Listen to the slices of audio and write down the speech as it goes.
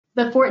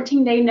the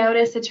 14-day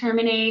notice to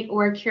terminate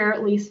or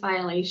cure lease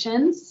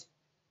violations.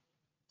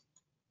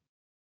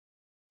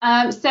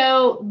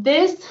 So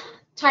this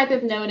type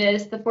of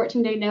notice, the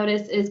 14-day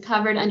notice, is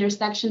covered under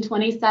Section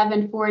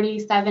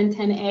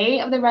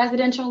 2740.710A of the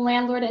Residential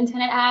Landlord and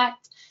Tenant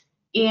Act.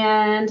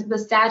 And the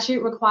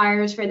statute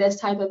requires for this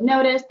type of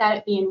notice that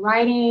it be in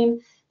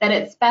writing, that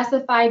it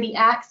specify the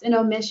acts and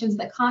omissions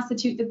that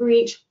constitute the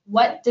breach,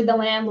 what did the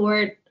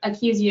landlord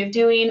accuse you of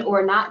doing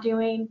or not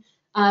doing,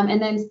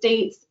 and then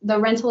states the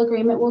rental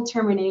agreement will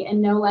terminate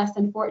in no less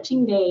than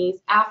 14 days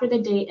after the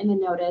date in the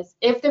notice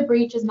if the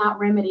breach is not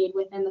remedied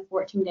within the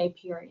 14-day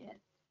period.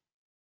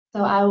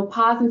 So I will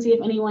pause and see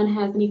if anyone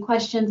has any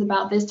questions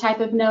about this type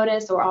of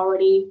notice or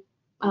already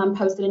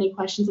posted any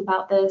questions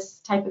about this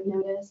type of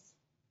notice.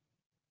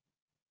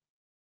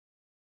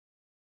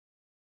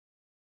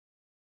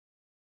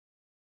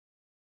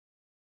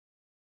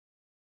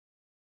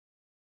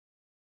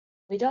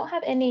 We don't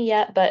have any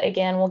yet, but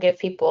again, we'll give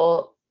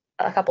people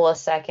a couple of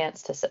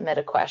seconds to submit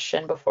a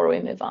question before we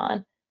move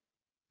on.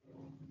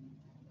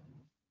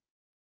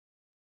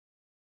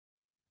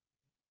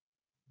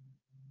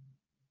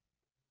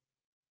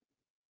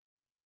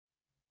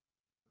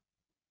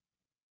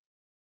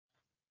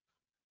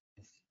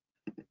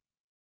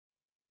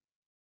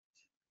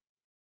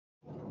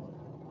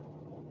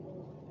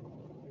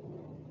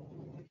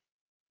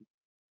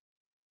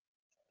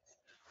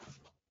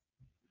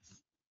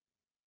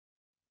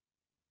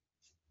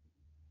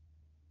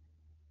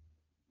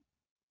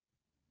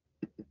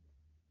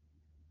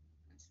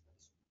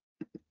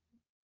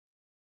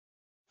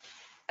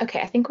 Okay,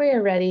 I think we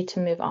are ready to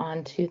move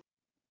on to.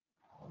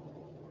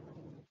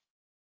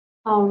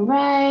 All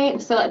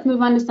right, so let's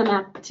move on to some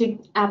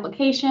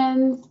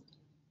applications.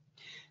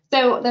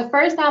 So the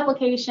first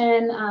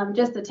application,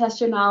 just to test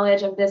your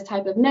knowledge of this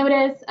type of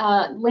notice,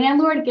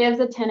 landlord gives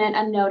a tenant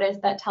a notice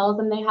that tells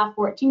them they have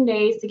 14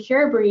 days to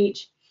cure a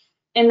breach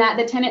and that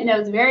the tenant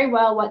knows very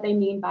well what they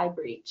mean by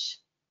breach.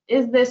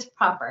 Is this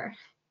proper?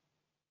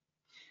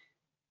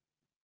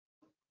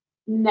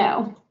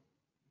 No.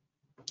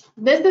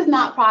 This is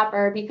not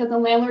proper because the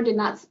landlord did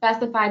not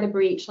specify the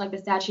breach like the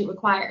statute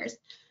requires.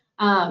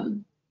 They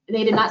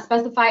did not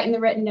specify it in the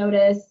written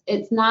notice.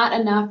 It's not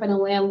enough for the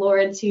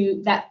landlord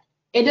to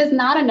it is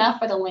not enough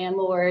for the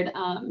landlord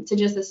to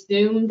just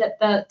assume that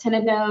the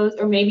tenant knows,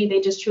 or maybe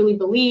they just truly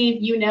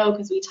believe, you know,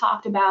 because we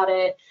talked about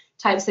it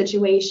type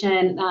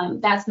situation.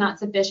 That's not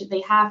sufficient.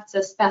 They have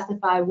to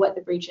specify what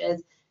the breach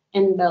is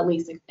in the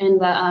lease, in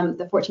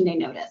the 14-day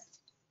notice.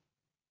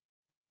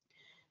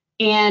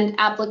 And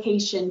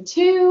application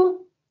 2,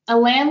 a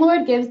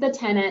landlord gives the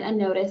tenant a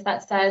notice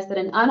that says that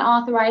an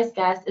unauthorized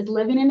guest is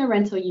living in the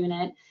rental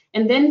unit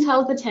and then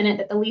tells the tenant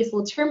that the lease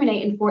will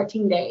terminate in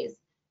 14 days.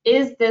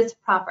 Is this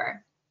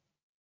proper?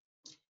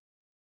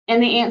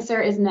 And the answer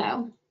is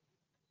no.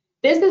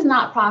 This is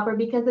not proper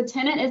because the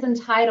tenant is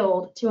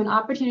entitled to an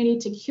opportunity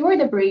to cure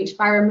the breach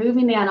by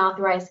removing the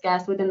unauthorized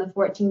guest within the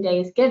 14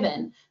 days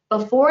given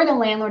before the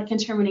landlord can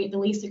terminate the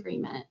lease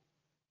agreement.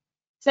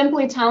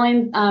 Simply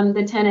telling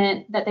the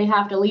tenant that they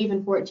have to leave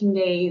in 14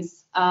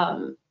 days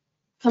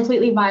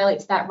completely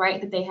violates that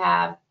right that they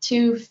have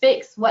to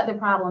fix what the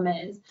problem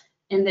is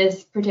in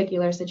this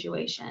particular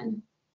situation.